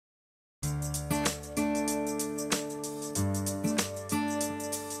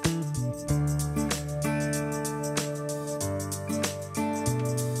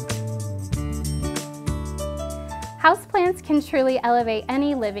can truly elevate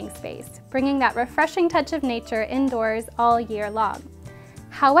any living space, bringing that refreshing touch of nature indoors all year long.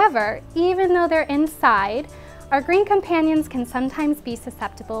 However, even though they're inside, our green companions can sometimes be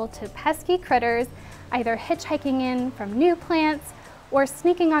susceptible to pesky critters, either hitchhiking in from new plants or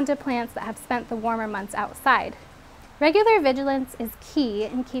sneaking onto plants that have spent the warmer months outside. Regular vigilance is key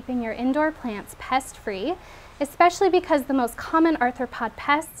in keeping your indoor plants pest-free, especially because the most common arthropod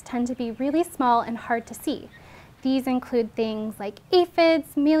pests tend to be really small and hard to see. These include things like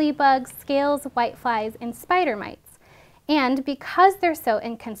aphids, mealybugs, scales, whiteflies, and spider mites. And because they're so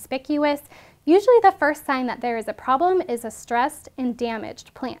inconspicuous, usually the first sign that there is a problem is a stressed and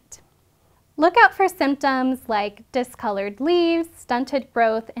damaged plant. Look out for symptoms like discolored leaves, stunted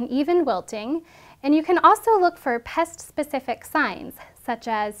growth, and even wilting. And you can also look for pest-specific signs, such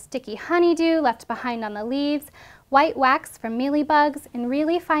as sticky honeydew left behind on the leaves, white wax from mealybugs, and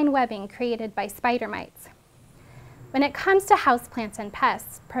really fine webbing created by spider mites. When it comes to houseplants and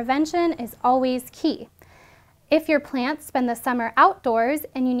pests, prevention is always key. If your plants spend the summer outdoors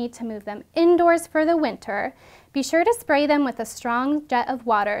and you need to move them indoors for the winter, be sure to spray them with a strong jet of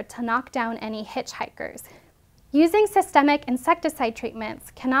water to knock down any hitchhikers. Using systemic insecticide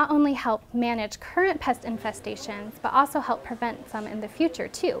treatments can not only help manage current pest infestations, but also help prevent some in the future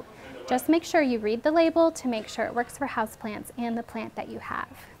too. Just make sure you read the label to make sure it works for houseplants and the plant that you have.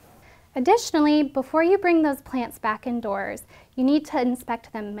 Additionally, before you bring those plants back indoors, you need to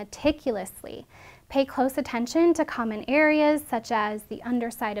inspect them meticulously. Pay close attention to common areas such as the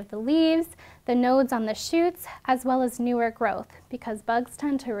underside of the leaves, the nodes on the shoots, as well as newer growth, because bugs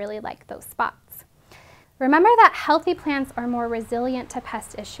tend to really like those spots. Remember that healthy plants are more resilient to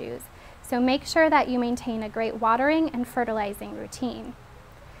pest issues, so make sure that you maintain a great watering and fertilizing routine.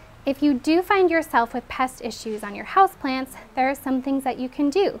 If you do find yourself with pest issues on your houseplants, there are some things that you can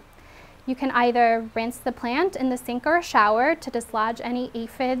do. You can either rinse the plant in the sink or a shower to dislodge any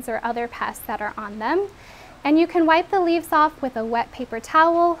aphids or other pests that are on them. And you can wipe the leaves off with a wet paper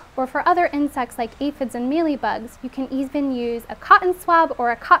towel, or for other insects like aphids and mealybugs, you can even use a cotton swab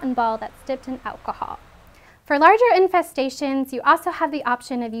or a cotton ball that's dipped in alcohol. For larger infestations, you also have the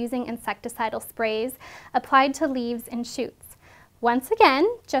option of using insecticidal sprays applied to leaves and shoots. Once again,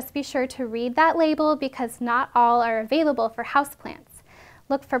 just be sure to read that label because not all are available for houseplants.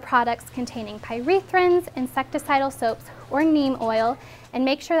 Look for products containing pyrethrins, insecticidal soaps, or neem oil, and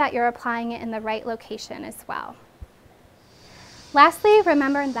make sure that you're applying it in the right location as well. Lastly,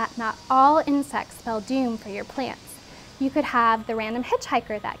 remember that not all insects spell doom for your plants. You could have the random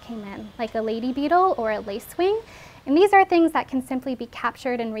hitchhiker that came in, like a lady beetle or a lacewing, and these are things that can simply be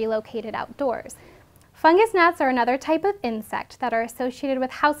captured and relocated outdoors. Fungus gnats are another type of insect that are associated with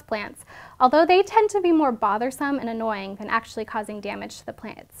houseplants, although they tend to be more bothersome and annoying than actually causing damage to the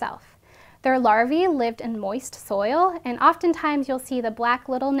plant itself. Their larvae lived in moist soil, and oftentimes you'll see the black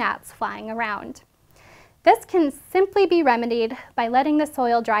little gnats flying around. This can simply be remedied by letting the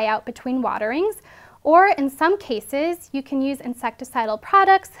soil dry out between waterings, or in some cases, you can use insecticidal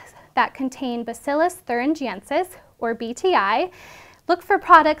products that contain Bacillus thuringiensis, or BTI. Look for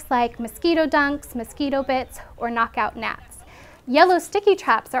products like mosquito dunks, mosquito bits, or knockout gnats. Yellow sticky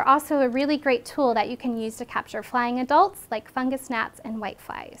traps are also a really great tool that you can use to capture flying adults like fungus gnats and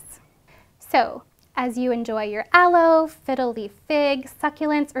whiteflies. So, as you enjoy your aloe, fiddle leaf fig,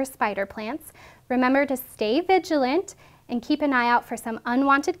 succulents, or spider plants, remember to stay vigilant and keep an eye out for some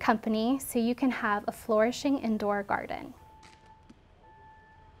unwanted company so you can have a flourishing indoor garden.